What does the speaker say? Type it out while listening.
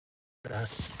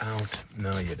Us out?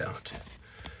 No, you don't.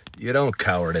 You don't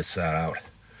cowardice that out.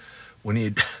 When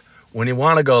you when you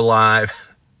want to go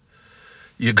live,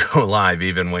 you go live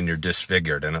even when you're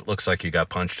disfigured and it looks like you got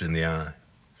punched in the eye.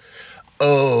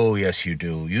 Oh, yes, you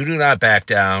do. You do not back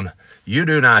down. You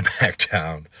do not back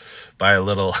down by a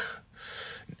little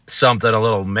something, a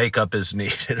little makeup is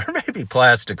needed, or maybe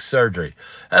plastic surgery.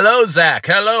 Hello, Zach.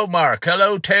 Hello, Mark.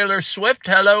 Hello, Taylor Swift.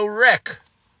 Hello, Rick.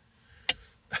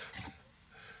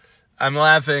 I'm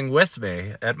laughing with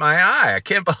me at my eye. I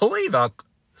can't believe how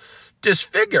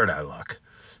disfigured I look.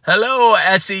 Hello,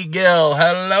 Essie Gill.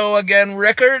 Hello again,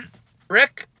 Rick.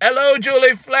 Hello,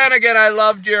 Julie Flanagan. I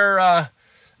loved your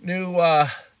new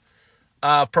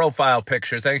profile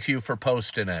picture. Thank you for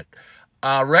posting it.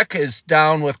 Rick is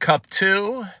down with cup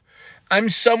 2. I'm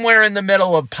somewhere in the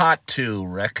middle of pot 2,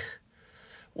 Rick.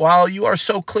 While you are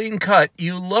so clean cut,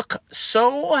 you look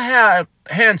so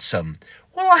handsome.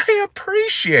 Well, I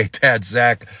appreciate that,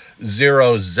 Zach.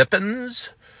 Zero Zippins.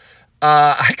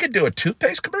 I could do a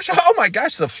toothpaste commercial. Oh my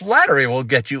gosh, the flattery will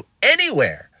get you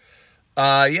anywhere.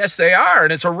 Yes, they are,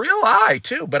 and it's a real eye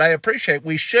too. But I appreciate.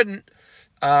 We shouldn't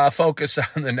focus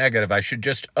on the negative. I should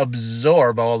just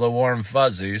absorb all the warm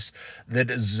fuzzies that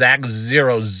Zach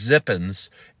Zero Zippins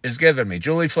is giving me.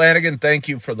 Julie Flanagan, thank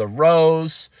you for the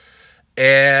rose,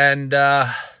 and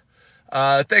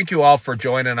thank you all for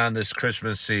joining on this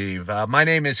Christmas Eve. My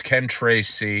name is Ken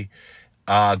Tracy.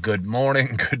 Good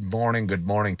morning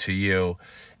to you.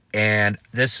 And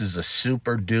this is a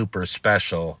super duper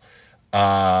special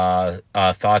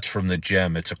Thoughts from the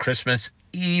Gym. It's a Christmas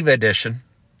Eve edition.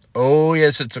 Oh,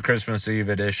 yes, it's a Christmas Eve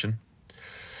edition.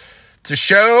 It's a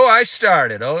show I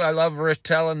started. Oh, I love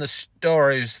telling the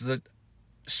stories,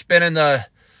 spinning the,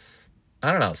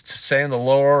 I don't know, saying the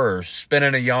lore or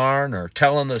spinning a yarn or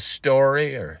telling the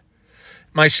story. Or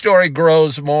my story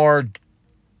grows more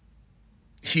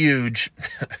huge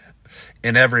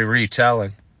in every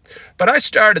retelling. But I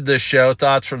started this show,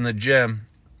 Thoughts from the Gym,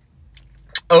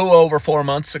 over 4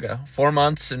 months ago. 4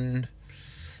 months and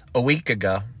a week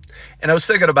ago. And I was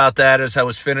thinking about that as I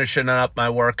was finishing up my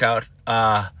workout.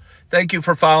 Thank you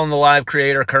for following the live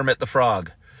creator, Kermit the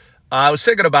Frog. I was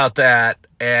thinking about that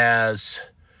as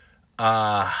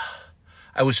I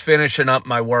was finishing up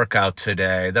my workout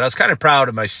today, that I was kind of proud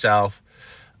of myself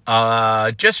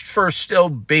just for still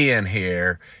being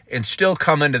here and still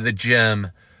coming to the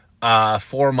gym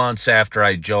 4 months after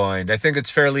I joined. I think it's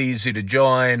fairly easy to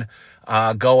join,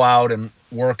 go out and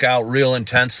work out real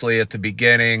intensely at the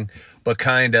beginning, but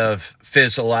kind of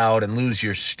fizzle out and lose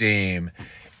your steam.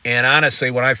 And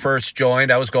honestly, when I first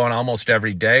joined, I was going almost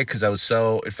every day because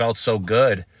it felt so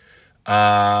good.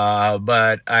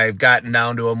 But I've gotten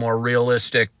down to a more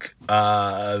realistic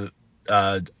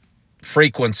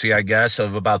frequency, I guess,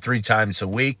 of about 3 times a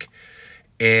week.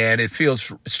 And it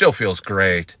still feels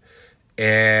great.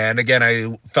 And again,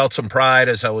 I felt some pride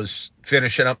as I was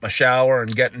finishing up my shower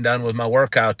and getting done with my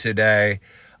workout today,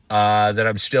 that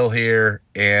I'm still here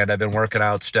and I've been working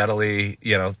out steadily,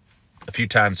 a few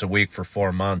times a week for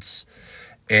 4 months.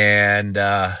 And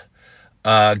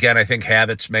again, I think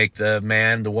habits make the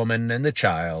man, the woman, and the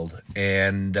child.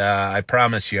 And I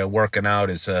promise you, working out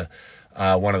is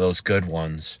one of those good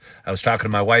ones. I was talking to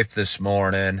my wife this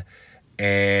morning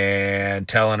and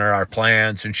telling her our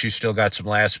plans, and she's still got some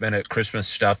last-minute Christmas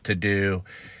stuff to do.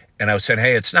 And I was saying,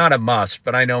 hey, it's not a must,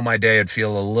 but I know my day would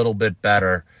feel a little bit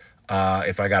better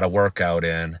if I got a workout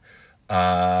in.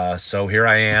 So here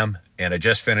I am, and I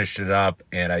just finished it up,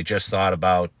 and I just thought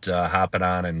about hopping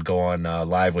on and going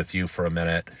live with you for a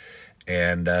minute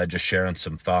and just sharing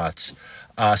some thoughts.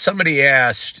 Somebody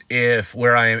asked if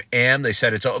where I am, they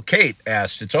said Kate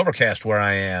asked, it's overcast where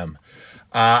I am.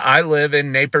 I live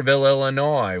in Naperville,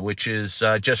 Illinois, which is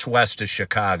just west of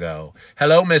Chicago.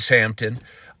 Hello, Miss Hampton.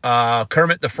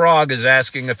 Kermit the Frog is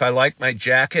asking if I like my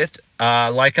jacket. I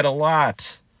like it a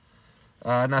lot.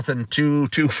 Nothing too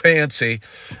fancy.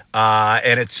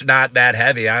 And it's not that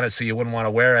heavy. Honestly, you wouldn't want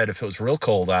to wear it if it was real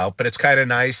cold out, but it's kind of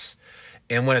nice.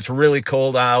 And when it's really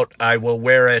cold out, I will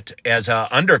wear it as an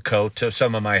undercoat to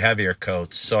some of my heavier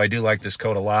coats. So I do like this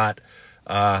coat a lot.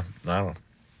 I don't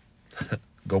know.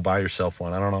 Go buy yourself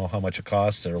one. I don't know how much it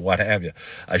costs or what have you.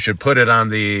 I should put it on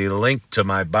the link to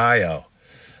my bio.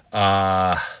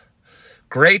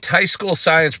 Great high school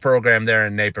science program there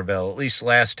in Naperville, at least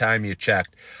last time you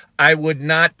checked. I would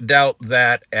not doubt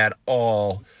that at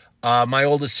all. My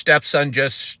oldest stepson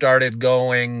just started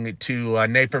going to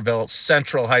Naperville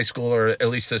Central High School, or at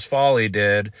least this fall he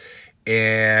did,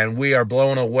 and we are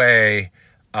blown away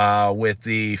with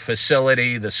the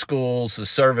facility, the schools, the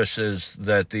services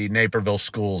that the Naperville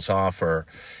schools offer.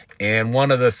 And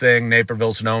one of the things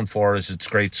Naperville's known for is its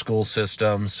great school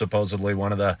system, supposedly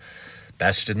one of the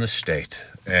best in the state.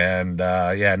 And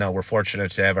yeah, no, we're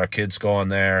fortunate to have our kids going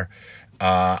there.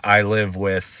 I live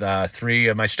with 3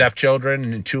 of my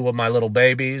stepchildren and 2 of my little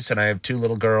babies, and I have 2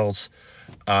 little girls.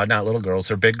 Not little girls,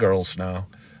 they're big girls now.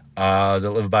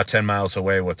 That live about 10 miles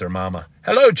away with their mama.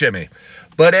 Hello, Jimmy.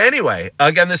 But anyway,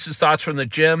 again, this is Thoughts from the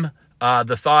Gym.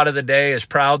 The thought of the day is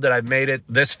proud that I've made it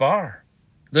this far.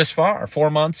 4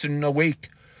 months and a week.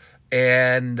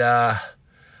 And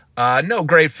no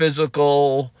great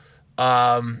physical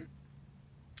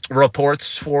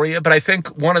reports for you, but I think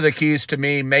one of the keys to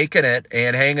me making it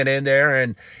and hanging in there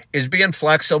and is being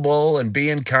flexible and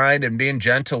being kind and being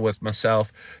gentle with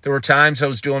myself. There were times I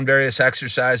was doing various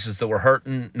exercises that were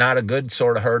hurting, not a good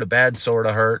sort of hurt, a bad sort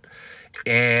of hurt,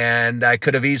 and I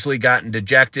could have easily gotten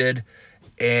dejected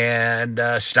and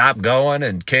stopped going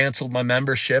and canceled my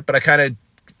membership, but I kind of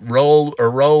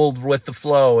rolled with the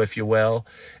flow, if you will,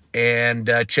 and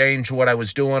changed what I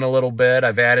was doing a little bit.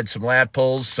 I've added some lat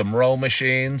pulls, some row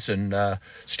machines, and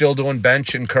still doing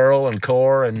bench and curl and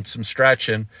core and some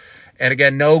stretching. And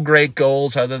again, no great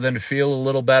goals other than to feel a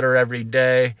little better every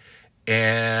day.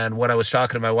 And when I was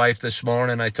talking to my wife this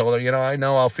morning, I told her, I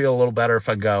know I'll feel a little better if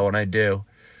I go, and I do.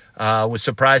 Was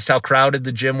surprised how crowded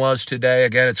the gym was today.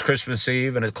 Again, it's Christmas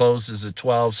Eve, and it closes at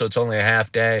 12, so it's only a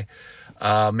half day.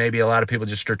 Maybe a lot of people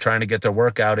just are trying to get their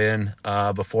workout in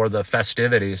before the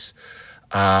festivities.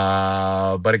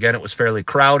 But again, it was fairly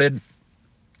crowded.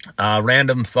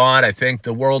 Random thought, I think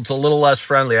the world's a little less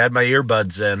friendly. I had my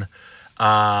earbuds in,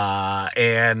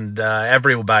 and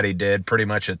everybody did pretty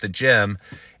much at the gym.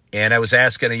 And I was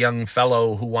asking a young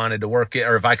fellow who wanted to work in,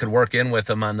 or if I could work in with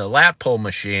him on the lat pull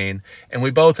machine. And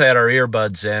we both had our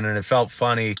earbuds in, and it felt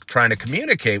funny trying to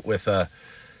communicate with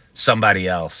somebody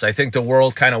else. I think the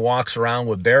world kind of walks around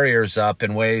with barriers up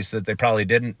in ways that they probably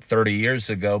didn't 30 years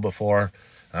ago before,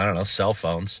 I don't know, cell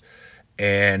phones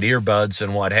and earbuds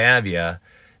and what have you.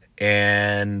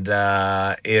 And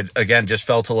it, again, just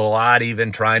felt a little odd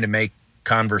even trying to make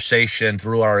conversation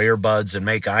through our earbuds and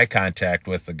make eye contact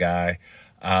with the guy.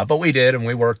 But we did, and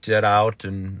we worked it out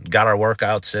and got our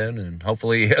workouts in, and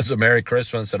hopefully he has a Merry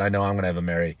Christmas, and I know I'm going to have a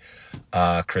Merry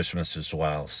Christmas as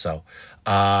well. So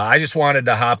I just wanted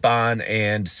to hop on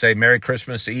and say Merry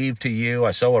Christmas Eve to you.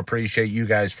 I so appreciate you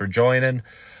guys for joining.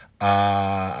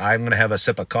 I'm going to have a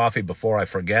sip of coffee before I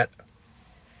forget.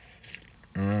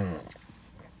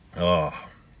 Oh,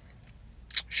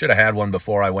 should have had one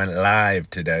before I went live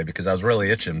today because I was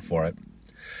really itching for it.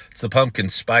 It's the pumpkin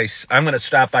spice. I'm going to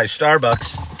stop by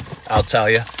Starbucks, I'll tell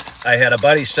you. I had a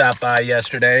buddy stop by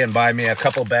yesterday and buy me a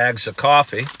couple bags of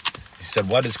coffee. He said,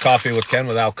 what is coffee with Ken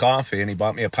without coffee? And he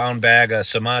bought me a pound bag of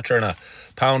Sumatra and a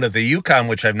pound of the Yukon,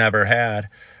 which I've never had.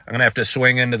 I'm going to have to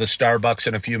swing into the Starbucks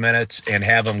in a few minutes and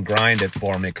have them grind it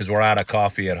for me because we're out of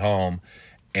coffee at home.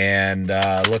 And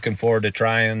looking forward to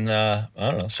trying, I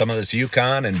don't know, some of this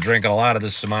Yukon and drinking a lot of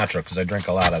this Sumatra because I drink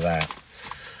a lot of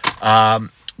that.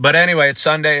 But anyway, it's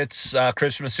Sunday. It's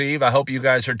Christmas Eve. I hope you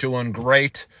guys are doing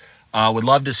great. Would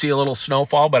love to see a little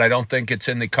snowfall, but I don't think it's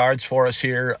in the cards for us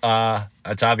here.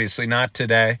 It's obviously not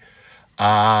today.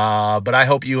 But I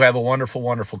hope you have a wonderful,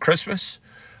 wonderful Christmas.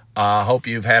 Hope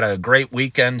you've had a great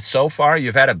weekend so far.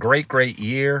 You've had a great, great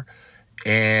year.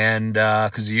 And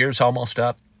because the year's almost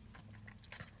up.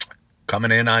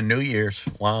 Coming in on New Year's.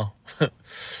 Wow.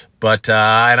 But,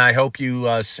 and I hope you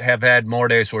have had more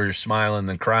days where you're smiling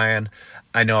than crying.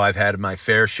 I know I've had my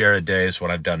fair share of days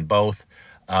when I've done both.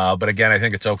 But again, I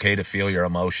think it's okay to feel your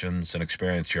emotions and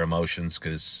experience your emotions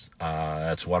because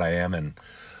that's what I am and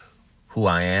who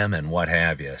I am and what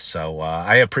have you. So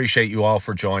I appreciate you all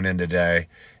for joining today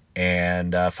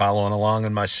and following along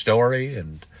in my story.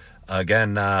 And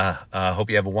again, hope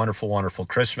you have a wonderful, wonderful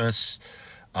Christmas.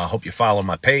 Hope you follow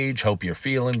my page. Hope you're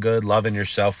feeling good, loving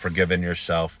yourself, forgiving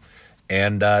yourself.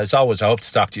 And as always, I hope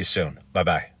to talk to you soon.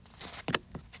 Bye-bye.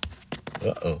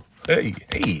 Uh-oh.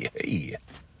 Hey.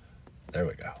 There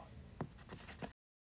we go.